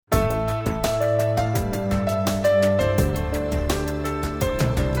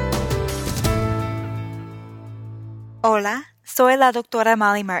Hola, soy la doctora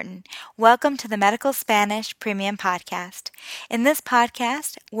Molly Martin. Welcome to the Medical Spanish Premium Podcast. In this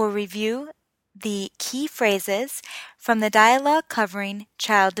podcast, we'll review the key phrases from the dialogue covering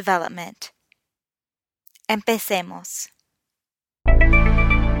child development. Empecemos.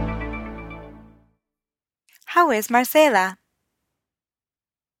 How is Marcela?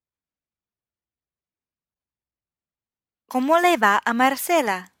 ¿Cómo le va a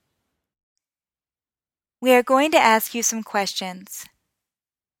Marcela? We are going to ask you some questions.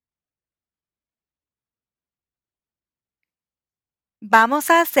 Vamos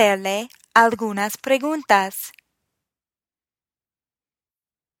a hacerle algunas preguntas.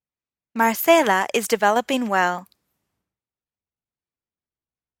 Marcela is developing well.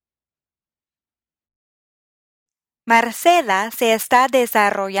 Marcela se está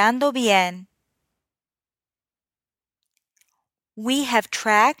desarrollando bien. We have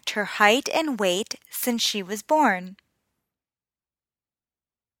tracked her height and weight since she was born.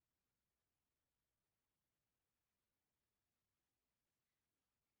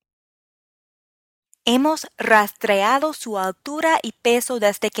 Hemos rastreado su altura y peso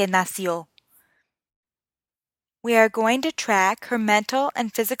desde que nació. We are going to track her mental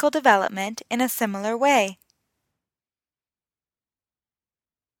and physical development in a similar way.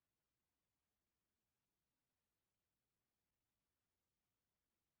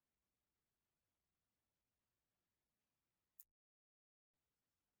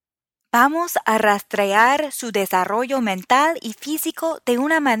 Vamos a rastrear su desarrollo mental y físico de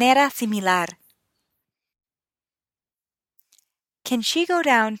una manera similar. Can she go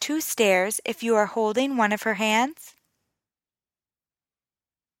down 2 stairs if you are holding one of her hands?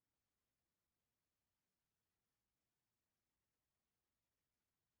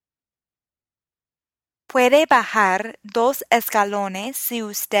 ¿Puede bajar 2 escalones si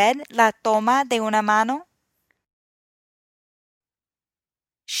usted la toma de una mano?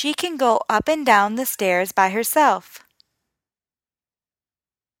 She can go up and down the stairs by herself.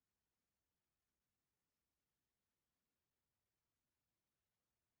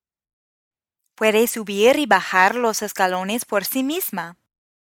 Puede subir y bajar los escalones por sí misma.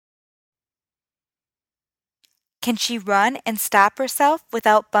 Can she run and stop herself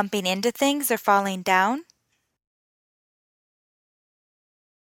without bumping into things or falling down?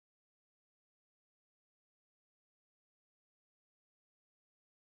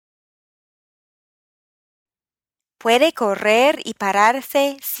 ¿Puede correr y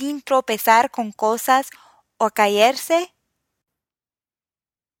pararse sin tropezar con cosas o caerse?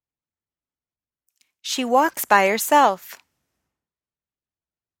 She walks by herself.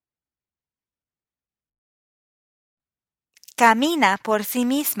 Camina por sí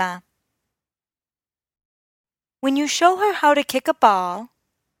misma. When you show her how to kick a ball,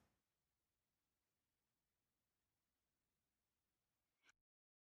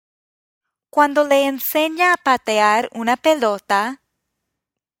 cuando le enseña a patear una pelota,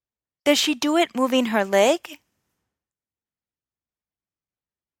 does she do it moving her leg?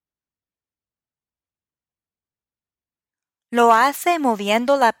 ¿Lo hace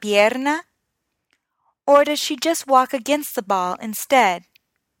moviendo la pierna? Or does she just walk against the ball instead?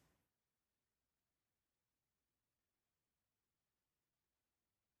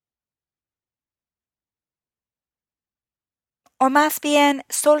 O más bien,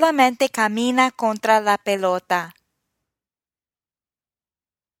 solamente camina contra la pelota.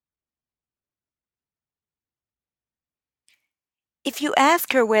 If you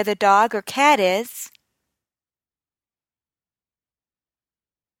ask her where the dog or cat is,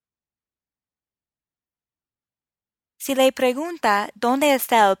 si le pregunta dónde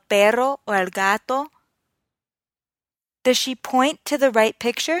está el perro o el gato, does she point to the right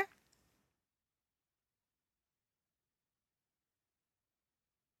picture?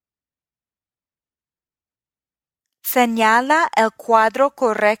 ¿Señala el cuadro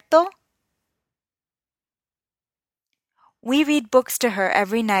correcto? We read books to her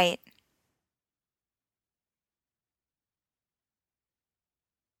every night.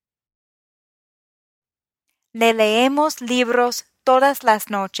 Le leemos libros todas las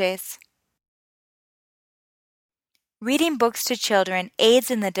noches. Reading books to children aids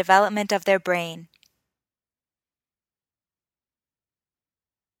in the development of their brain.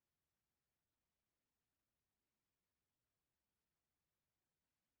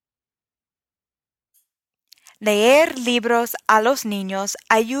 Leer libros a los niños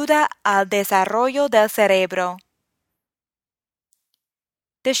ayuda al desarrollo del cerebro.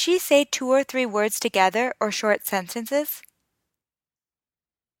 Does she say 2 or 3 words together or short sentences?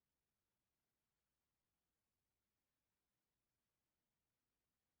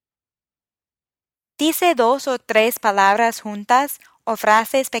 Dice dos o tres palabras juntas o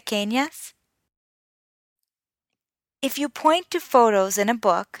frases pequeñas. If you point to photos in a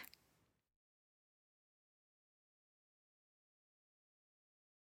book,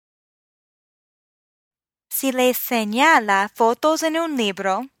 si le señala fotos en un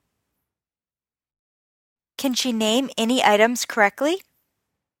libro, can she name any items correctly?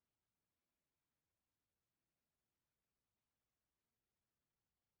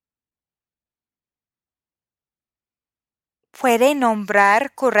 ¿Puede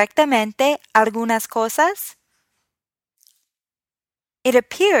nombrar correctamente algunas cosas? It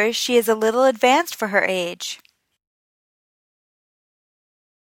appears she is a little advanced for her age.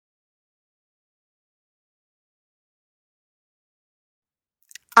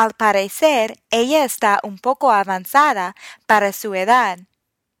 Al parecer, ella está un poco avanzada para su edad.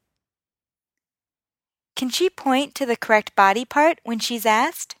 Can she point to the correct body part when she's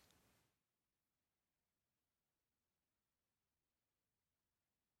asked?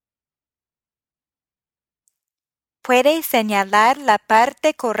 ¿Puede señalar la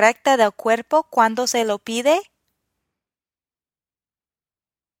parte correcta del cuerpo cuando se lo pide?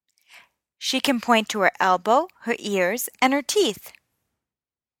 She can point to her elbow, her ears, and her teeth.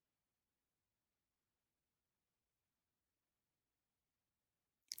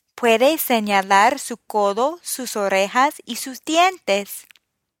 Puede señalar su codo, sus orejas y sus dientes.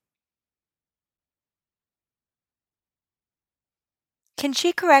 Can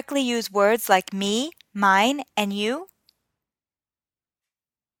she correctly use words like me, mine, and you?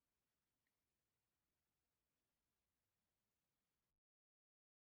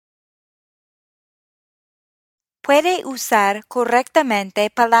 ¿Puede usar correctamente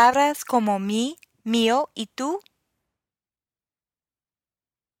palabras como mi, mío y tú?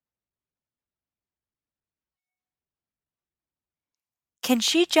 Can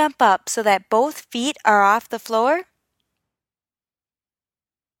she jump up so that both feet are off the floor?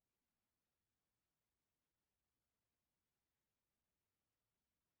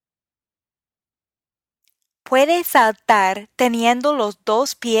 ¿Puede saltar teniendo los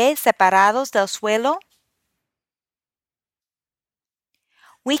dos pies separados del suelo?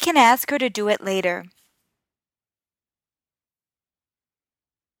 We can ask her to do it later.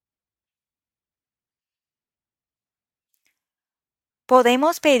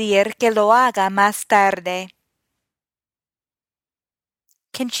 Podemos pedir que lo haga más tarde.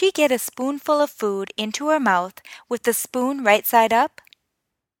 Can she get a spoonful of food into her mouth with the spoon right side up?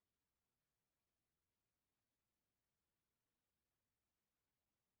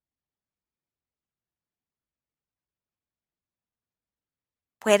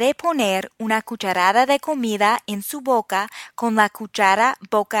 ¿Puede poner una cucharada de comida en su boca con la cuchara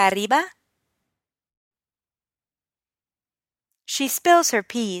boca arriba? She spills her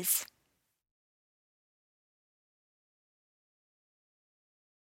peas.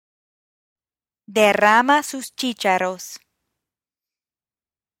 Derrama sus chícharos.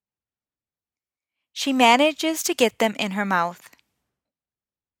 She manages to get them in her mouth.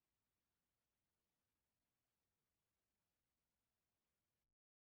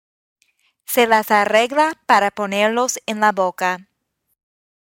 Se las arregla para ponerlos en la boca.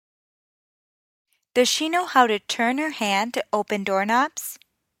 Does she know how to turn her hand to open doorknobs?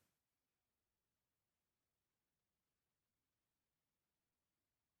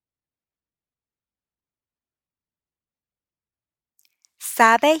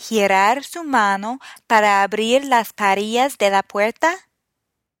 ¿Sabe girar su mano para abrir las parillas de la puerta?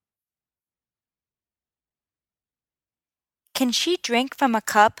 Can she drink from a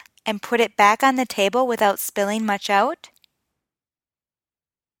cup and put it back on the table without spilling much out?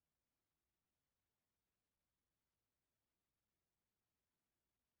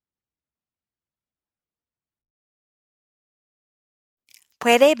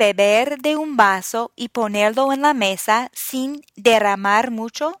 ¿Puede beber de un vaso y ponerlo en la mesa sin derramar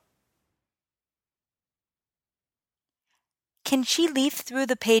mucho? Can she leaf through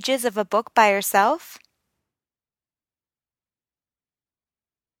the pages of a book by herself?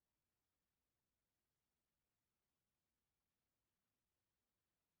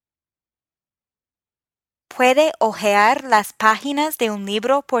 ¿Puede hojear las páginas de un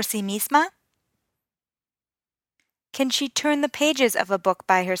libro por sí misma? Can she turn the pages of a book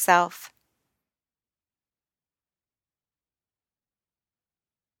by herself?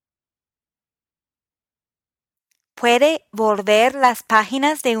 ¿Puede volver las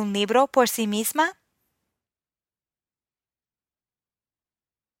páginas de un libro por sí misma?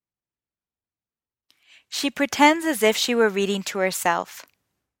 She pretends as if she were reading to herself.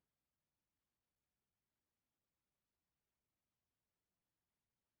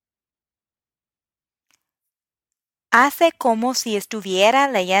 Hace como si estuviera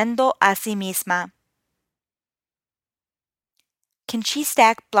leyendo a sí misma. Can she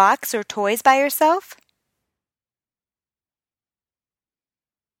stack blocks or toys by herself?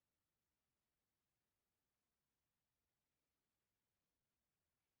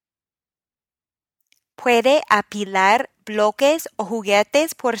 ¿Puede apilar bloques o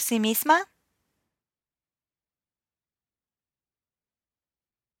juguetes por sí misma?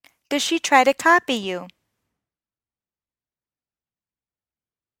 Does she try to copy you?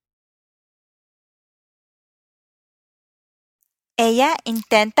 ¿Ella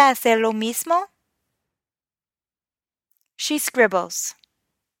intenta hacer lo mismo? She scribbles.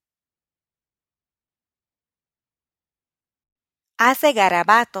 Hace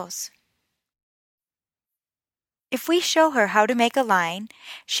garabatos. If we show her how to make a line,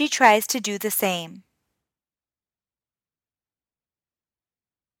 she tries to do the same.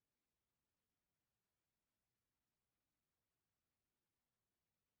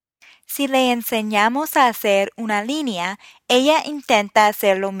 Si le enseñamos a hacer una línea, ella intenta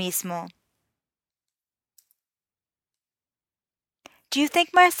hacer lo mismo. Do you think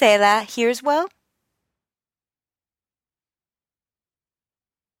Marcela hears well?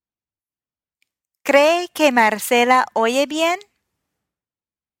 ¿Cree que Marcela oye bien?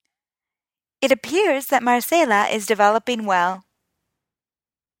 It appears that Marcela is developing well.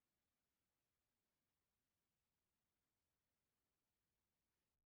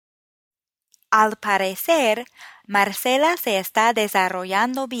 Al parecer, Marcela se está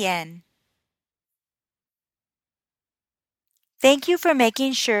desarrollando bien. Thank you for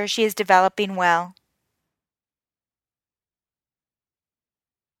making sure she is developing well.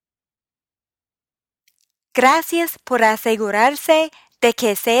 Gracias por asegurarse de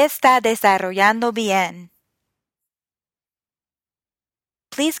que se está desarrollando bien.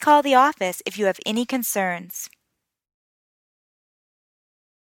 Please call the office if you have any concerns.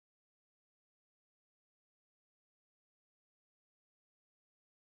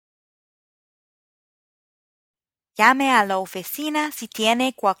 Llame a la oficina si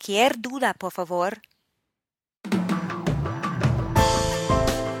tiene cualquier duda, por favor.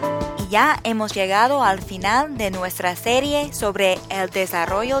 Y ya hemos llegado al final de nuestra serie sobre el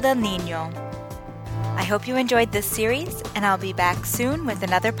desarrollo del niño. I hope you enjoyed this series, and I'll be back soon with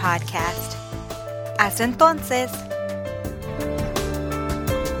another podcast. Hasta entonces.